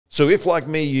So if, like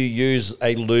me, you use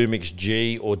a Lumix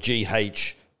G or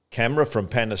GH camera from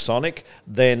Panasonic,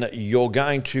 then you're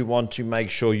going to want to make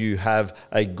sure you have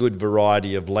a good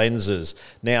variety of lenses.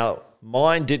 Now,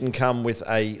 mine didn't come with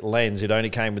a lens, it only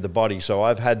came with the body, so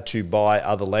I've had to buy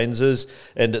other lenses,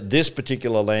 and this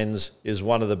particular lens is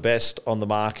one of the best on the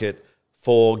market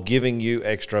for giving you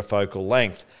extra focal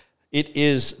length. It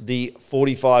is the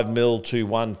 45mm to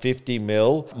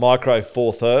 150mm micro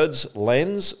four thirds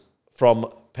lens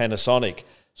from Panasonic.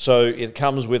 So it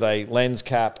comes with a lens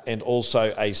cap and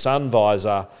also a sun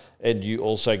visor, and you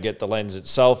also get the lens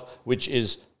itself, which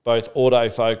is both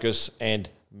autofocus and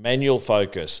manual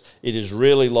focus. It is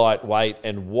really lightweight,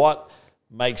 and what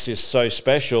makes this so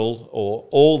special, or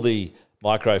all the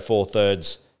micro four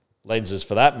thirds lenses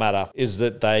for that matter, is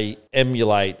that they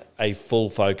emulate a full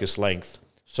focus length.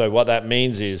 So what that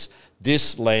means is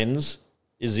this lens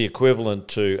is the equivalent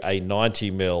to a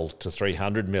 90mm to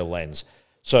 300mm lens.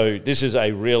 So this is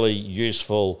a really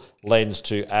useful lens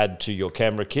to add to your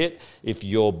camera kit if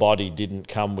your body didn't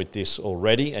come with this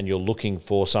already and you're looking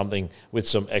for something with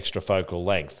some extra focal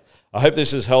length. I hope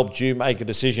this has helped you make a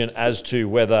decision as to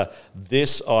whether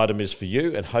this item is for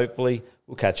you, and hopefully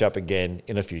we'll catch up again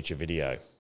in a future video.